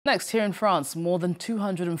Next, here in France, more than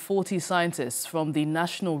 240 scientists from the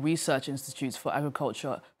National Research Institutes for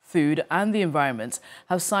Agriculture, Food and the Environment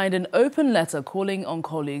have signed an open letter calling on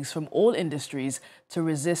colleagues from all industries to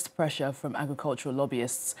resist pressure from agricultural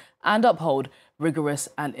lobbyists and uphold rigorous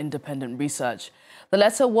and independent research. The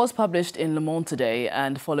letter was published in Le Monde today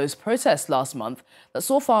and follows protests last month that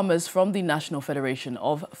saw farmers from the National Federation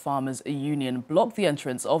of Farmers Union block the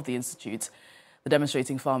entrance of the institute. The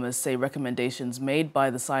demonstrating farmers say recommendations made by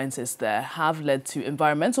the scientists there have led to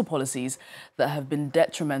environmental policies that have been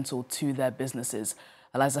detrimental to their businesses.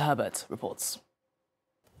 Eliza Herbert reports.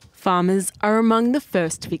 Farmers are among the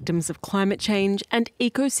first victims of climate change and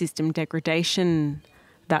ecosystem degradation.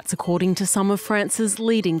 That's according to some of France's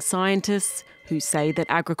leading scientists, who say that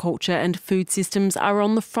agriculture and food systems are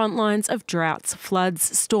on the front lines of droughts,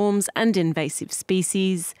 floods, storms and invasive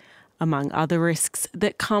species, among other risks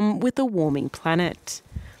that come with a warming planet.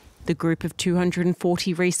 The group of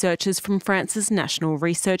 240 researchers from France's National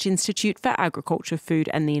Research Institute for Agriculture, Food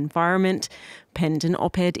and the Environment penned an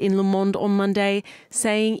op-ed in Le Monde on Monday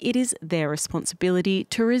saying it is their responsibility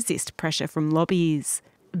to resist pressure from lobbies.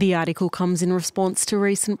 The article comes in response to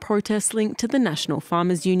recent protests linked to the National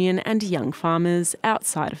Farmers Union and young farmers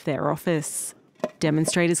outside of their office.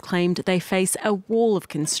 Demonstrators claimed they face a wall of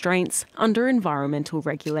constraints under environmental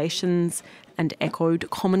regulations and echoed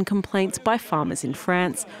common complaints by farmers in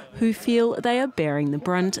France who feel they are bearing the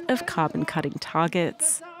brunt of carbon-cutting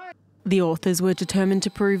targets. The authors were determined to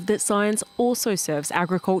prove that science also serves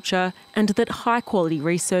agriculture and that high-quality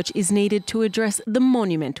research is needed to address the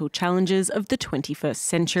monumental challenges of the 21st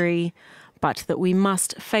century, but that we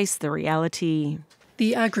must face the reality.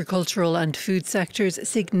 The agricultural and food sectors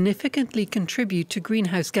significantly contribute to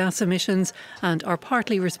greenhouse gas emissions and are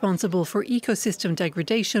partly responsible for ecosystem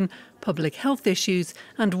degradation, public health issues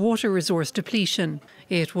and water resource depletion.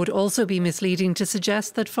 It would also be misleading to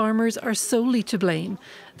suggest that farmers are solely to blame.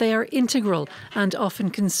 They are integral and often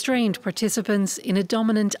constrained participants in a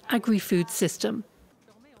dominant agri-food system.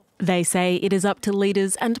 They say it is up to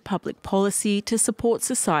leaders and public policy to support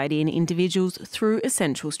society and individuals through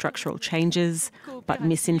essential structural changes. But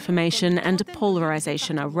misinformation and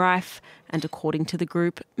polarisation are rife, and according to the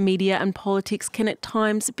group, media and politics can at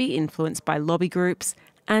times be influenced by lobby groups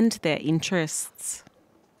and their interests.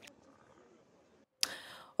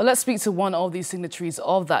 Well, let's speak to one of the signatories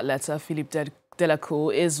of that letter. Philippe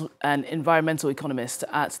Delacote is an environmental economist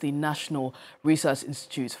at the National Research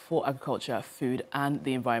Institute for Agriculture, Food and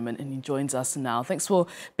the Environment, and he joins us now. Thanks for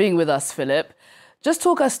being with us, Philippe. Just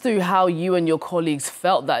talk us through how you and your colleagues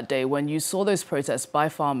felt that day when you saw those protests by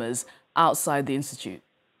farmers outside the Institute.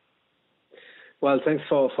 Well, thanks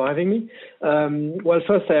for having me. Well,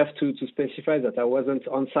 first I have to specify that I wasn't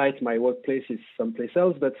on site. My workplace is someplace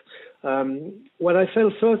else. But what I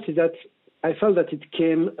felt first is that I felt that it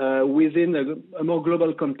came within a more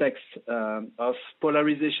global context of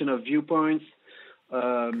polarization of viewpoints,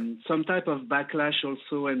 some type of backlash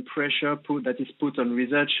also and pressure that is put on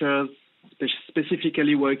researchers,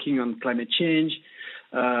 specifically working on climate change,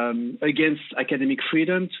 against academic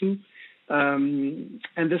freedom too. And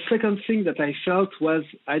the second thing that I felt was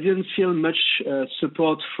I didn't feel much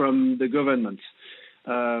support from the government.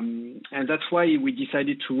 And that's why we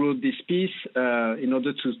decided to write this piece in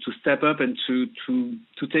order to step up and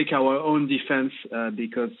to take our own defense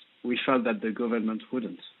because we felt that the government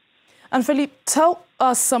wouldn't. And Philippe, tell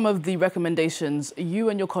us some of the recommendations you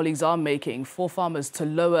and your colleagues are making for farmers to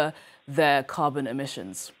lower their carbon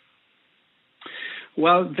emissions.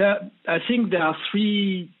 Well, I think there are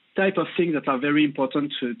three types of things that are very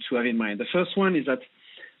important to have in mind. The first one is that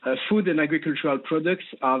food and agricultural products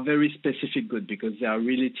are very specific goods because they are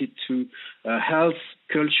related to health,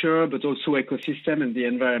 culture, but also ecosystem and the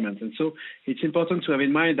environment. And so it's important to have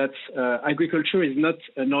in mind that agriculture is not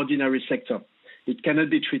an ordinary sector. It cannot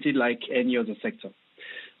be treated like any other sector.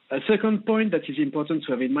 A second point that is important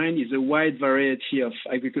to have in mind is a wide variety of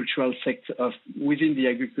agricultural sector within the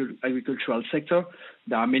agricultural sector.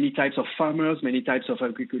 There are many types of farmers, many types of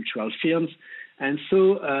agricultural firms. And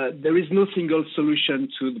so there is no single solution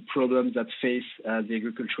to the problems that face the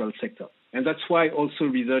agricultural sector. And that's why also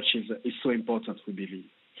research is so important, we believe.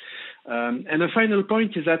 And the final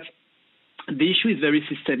point is that the issue is very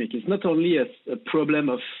systemic. It's not only a problem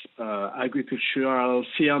of agricultural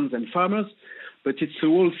firms and farmers, but it's a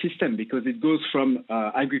whole system because it goes from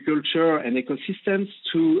agriculture and ecosystems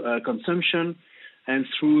to consumption and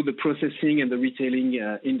through the processing and the retailing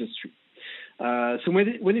industry. So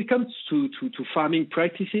when it comes to farming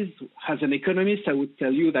practices, as an economist, I would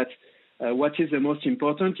tell you that what is the most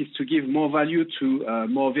important is to give more value to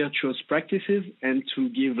more virtuous practices and to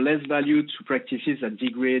give less value to practices that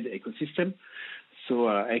degrade ecosystem. So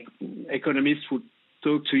economists would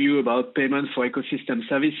talk to you about payment for ecosystem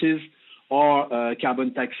services or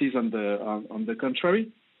carbon taxes on the contrary.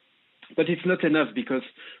 But it's not enough because,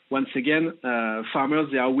 once again, farmers,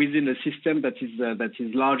 they are within a system that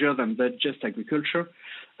is larger than just agriculture.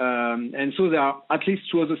 And so there are at least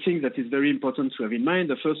two other things that is very important to have in mind.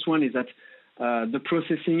 The first one is that the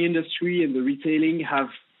processing industry and the retailing have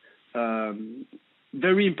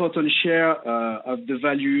very important share of the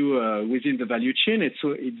value within the value chain. And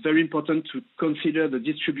so it's very important to consider the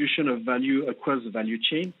distribution of value across the value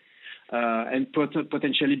chain. And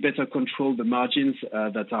potentially better control the margins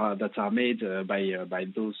that are made by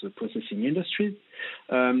those processing industries.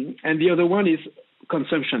 And the other one is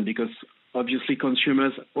consumption, because obviously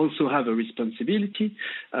consumers also have a responsibility.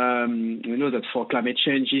 We know that for climate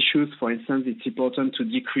change issues, for instance, it's important to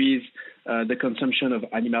decrease the consumption of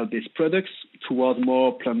animal-based products towards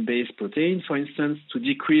more plant-based protein, for instance, to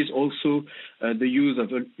decrease also the use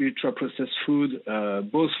of ultra-processed food,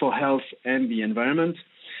 both for health and the environment.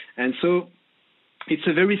 And so it's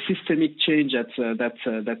a very systemic change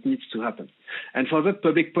that needs to happen. And for that,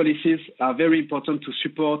 public policies are very important to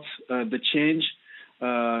support the change,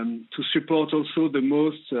 to support also the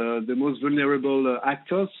most vulnerable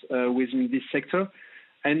actors within this sector.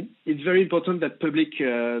 And it's very important that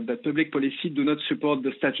public policy do not support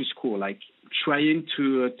the status quo, like trying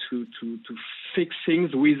to fix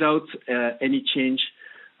things without any change,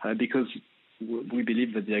 because we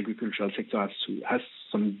believe that the agricultural sector has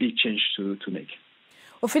some big change to make.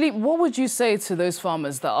 Well, Philippe, what would you say to those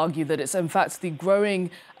farmers that argue that it's in fact the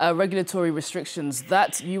growing regulatory restrictions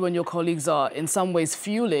that you and your colleagues are in some ways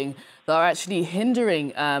fueling that are actually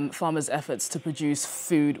hindering farmers' efforts to produce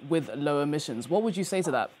food with low emissions? What would you say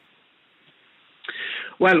to that?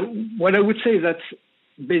 Well, what I would say is that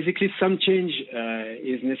basically some change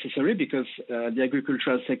is necessary because the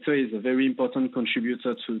agricultural sector is a very important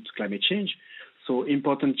contributor to climate change. So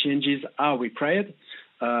important changes are required.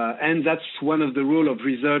 And that's one of the role of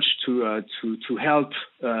research to help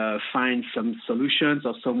find some solutions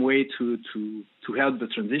or some way to help the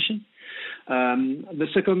transition. The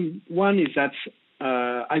second one is that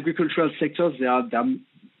agricultural sectors, they are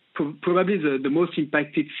probably the most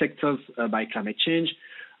impacted sectors by climate change,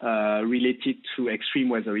 related to extreme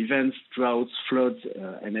weather events, droughts, floods,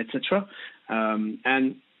 and etc.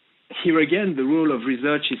 And here again, the role of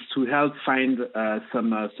research is to help find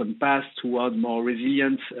some paths toward more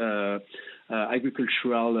resilient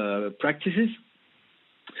agricultural practices.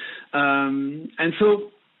 And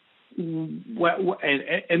so,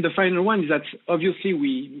 and the final one is that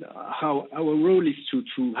obviously our role is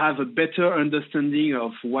to have a better understanding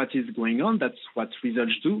of what is going on. That's what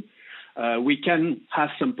research do. We can have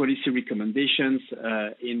some policy recommendations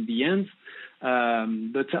in the end.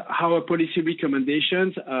 But our policy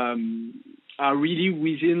recommendations are really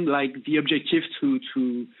within like the objective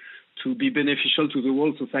to be beneficial to the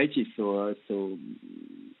whole society. So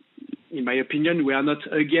in my opinion, we are not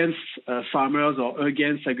against farmers or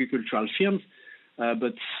against agricultural firms,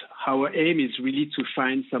 but our aim is really to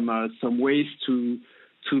find some ways to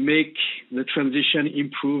make the transition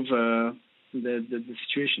improve the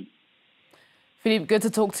situation. Philippe, good to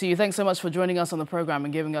talk to you. Thanks so much for joining us on the programme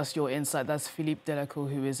and giving us your insight. That's Philippe Delacote,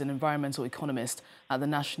 who is an environmental economist at the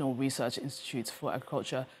National Research Institute for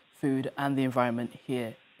Agriculture, Food and the Environment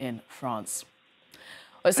here in France.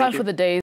 Well, it's time for the day's